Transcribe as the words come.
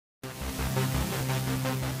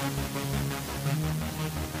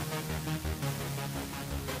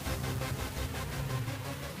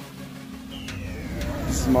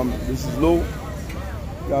This is Lou.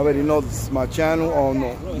 You already know this is my channel on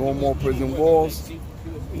No More Prison Walls.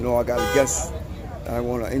 You know, I got a guest that I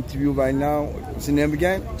want to interview right now. What's your name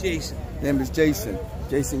again? Jason. Name is Jason.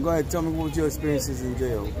 Jason, go ahead. Tell me what was your experiences in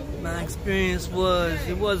jail. My experience was,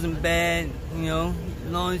 it wasn't bad, you know.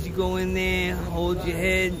 As long as you go in there, hold your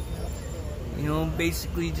head, you know,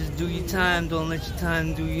 basically just do your time. Don't let your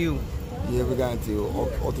time do you. You ever got into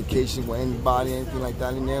altercation with anybody, anything like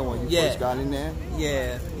that in there when you first got in there?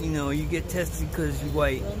 Yeah, you know, you get tested because you're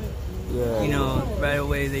white. Yeah. You know, right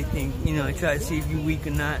away they think, you know, try to see if you're weak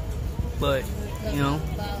or not. But, you know,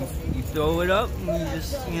 you throw it up and you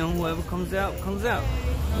just, you know, whoever comes out, comes out.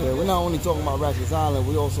 Yeah, we're not only talking about Rikers Island,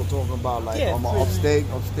 we're also talking about like upstate,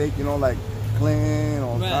 you know, like Clinton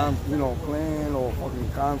or you know, Clinton or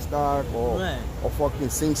fucking Comstock or fucking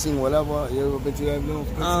Sing Sing, whatever. You ever been to that little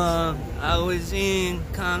places? I was in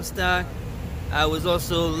Comstock. I was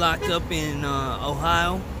also locked up in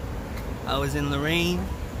Ohio. I was in Lorraine,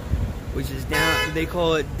 which is down. They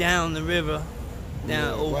call it down the river,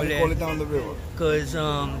 over why there. They call it down the river? Because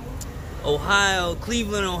Ohio,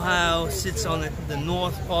 Cleveland, Ohio sits on the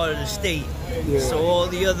north part of the state. Yeah. So all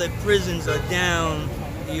the other prisons are down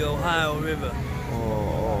the Ohio River. Oh,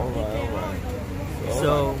 all right.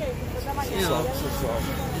 So, you know,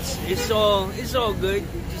 it's all good.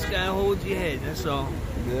 You just gotta hold your head. That's all.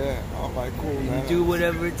 Yeah. All right. Cool, man. You do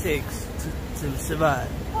whatever it takes to survive.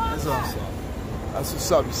 That's all. That's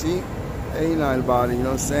what's up. You see, ain't nothing about it. You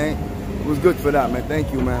know what I'm saying? It was good for that, man.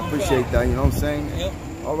 Thank you, man. Appreciate that. You know what I'm saying? Yep.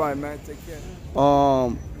 All right, man. Take care.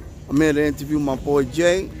 I'm here to interview my boy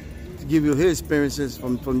Jay to give you his experiences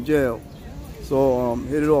from jail. So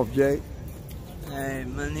hit it off, Jay. Hi,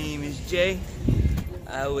 my name is Jay.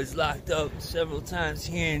 I was locked up several times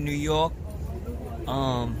here in New York.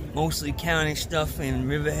 Mostly county stuff in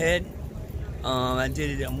Riverhead. I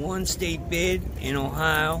did it at one state bid in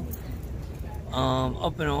Ohio.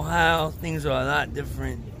 Up in Ohio, things are a lot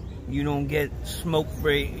different. You don't get smoke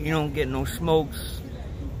break. You don't get no smokes.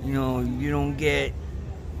 You know, you don't get.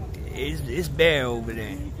 It's bare over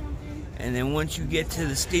there. And then once you get to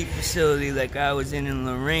the state facility, like I was in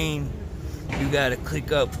Lorraine, you gotta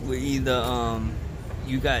click up with either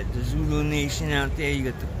you got the Zulu Nation out there,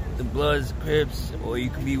 you got the Bloods, Crips, or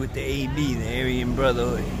you could be with the AB, the Aryan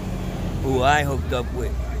Brotherhood, who I hooked up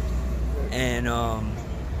with. And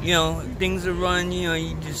you know, things are run. You know,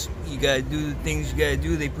 you gotta do the things you gotta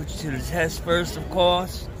do. They put you to the test first, of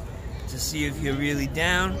course, to see if you're really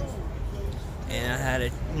down. And I had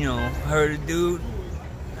to, you know, hurt a dude.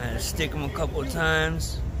 I had to stick him a couple of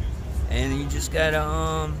times, and you just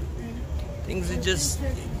gotta, things are just,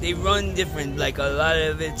 they run different. Like a lot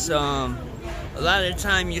of it's, a lot of the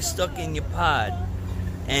time you're stuck in your pod,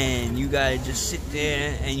 and you gotta just sit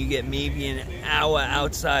there, and you get maybe an hour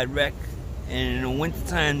outside rec, and in the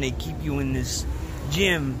wintertime they keep you in this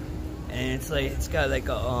gym, and it's like, it's got like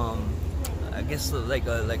a, I guess like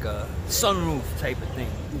a sunroof type of thing.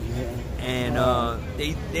 And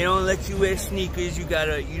they don't let you wear sneakers. You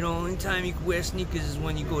gotta, you know, only time you can wear sneakers is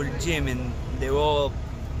when you go to the gym, and they're all,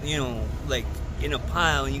 you know, like in a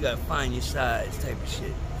pile, and you gotta find your size type of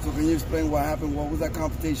shit. So can you explain what happened? What was that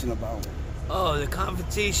confrontation about? Oh, the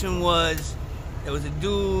confrontation was, there was a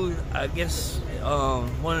dude, I guess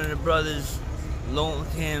one of the brothers loaned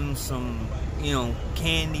him some, you know,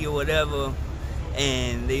 candy or whatever,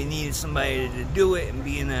 and they needed somebody to do it, and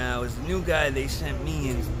being that I was the new guy, they sent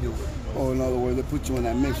me in to do it. Oh, in other words, they put you in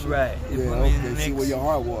that mission. Right. Yeah, okay. See where your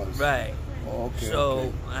heart was. Right. Oh, okay.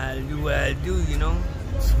 So I had to do what I had to do, you know.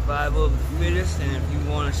 Survival of the fittest, and if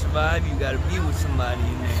you want to survive, you got to be with somebody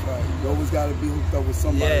in there. Right. You always got to be hooked up with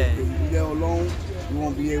somebody. Yeah. If you're there alone, you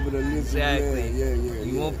won't be able to live. Exactly. Yeah.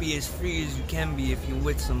 You won't be as free as you can be if you're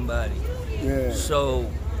with somebody. Yeah. So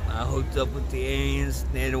I hooked up with the aliens.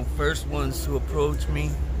 They're the first ones to approach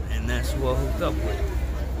me, and that's who I hooked up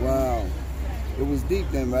with. Wow. It was deep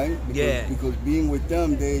then, right? Because, because being with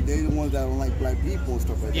them, they the ones that don't like black people and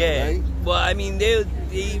stuff like that, right? Well, I mean, they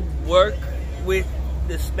work with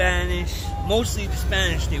the Spanish, mostly the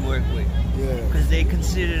Spanish they work with. Yeah. Because they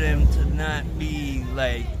consider them to not be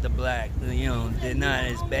like the black, you know, they're not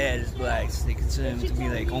as bad as blacks. They consider them to be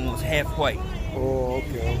like almost half white. Oh,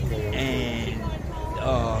 okay.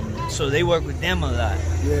 And so they work with them a lot.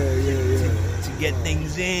 Yeah. To get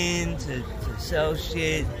things in, to sell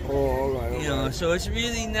shit. Oh, all right. You know, so it's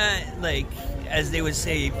really not like, as they would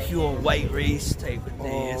say, a pure white race type of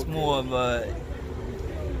thing. Oh, it's more of a,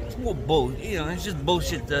 it's more both. You know, it's just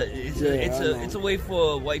bullshit. It's a way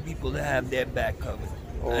for white people to have their back covered.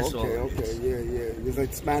 Oh, that's okay. Yeah. It's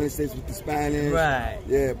like Spanish states with the Spanish. Right.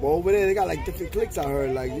 Yeah, but over there they got like different cliques. I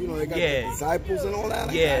heard, like, you know, they got the disciples and all that.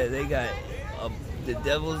 They got the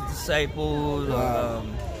Devil's Disciples,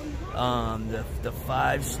 the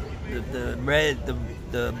Fives,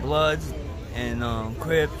 the Bloods, and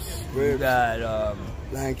Crips. You got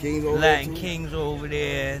Latin Kings over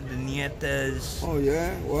there, the Nietas. Oh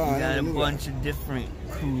yeah, wow. You got a bunch of different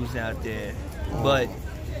crews out there, but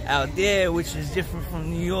out there, which is different from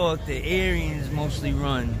New York, the Aryans mostly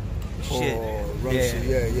run shit.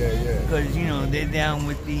 Yeah. Because you know they're down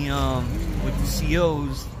with the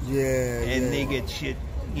COs. And they get shit.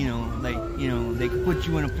 You know, like, you know, they can put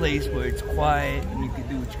you in a place where it's quiet and you can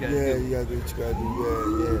do what you gotta do. Yeah, you gotta do what you gotta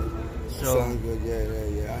do. So, sounds good.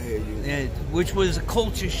 Yeah, I hear you. Yeah, which was a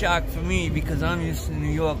culture shock for me because I'm used to New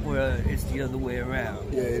York where it's the other way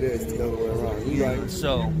around. Yeah, it is the other way around. You right.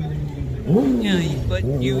 So, you know, but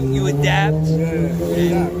you adapt.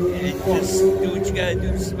 And just do what you gotta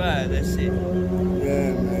do to survive. That's it.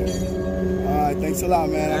 Yeah, man. All right, thanks a lot,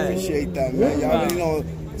 man. I appreciate that, man. Y'all already know.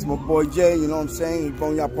 It's my boy Jay, you know what I'm saying? He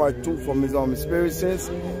brought y'all part 2 from his experiences,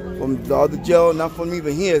 from the other jail, not from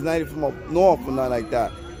even here, it's not even from up north or nothing like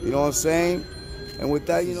that. You know what I'm saying? And with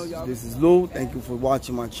that, you know, y'all, this is Lou. Thank you for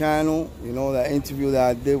watching my channel. You know, that interview that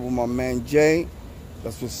I did with my man Jay,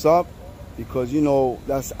 that's what's up. Because, you know,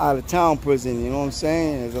 that's out of town prison, you know what I'm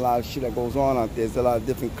saying? There's a lot of shit that goes on out there. There's a lot of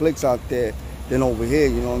different cliques out there than over here,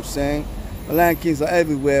 you know what I'm saying? The Latin Kings are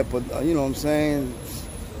everywhere, but, you know what I'm saying?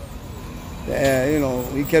 Yeah, you know,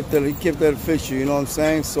 he kept it official, you know what I'm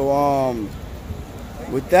saying? So,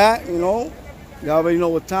 with that, you know, y'all already know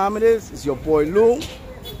what time it is. It's your boy Lou.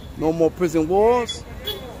 No more prison wars.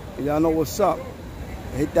 Y'all know what's up.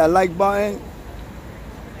 Hit that like button,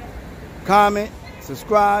 comment,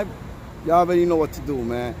 subscribe. Y'all already know what to do,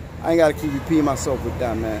 man. I ain't got to keep repeating myself with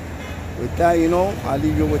that, man. With that, you know, I'll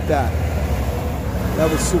leave you with that. That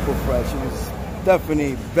was super fresh. It was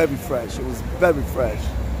definitely very fresh. It was very fresh.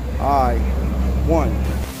 All right, 1.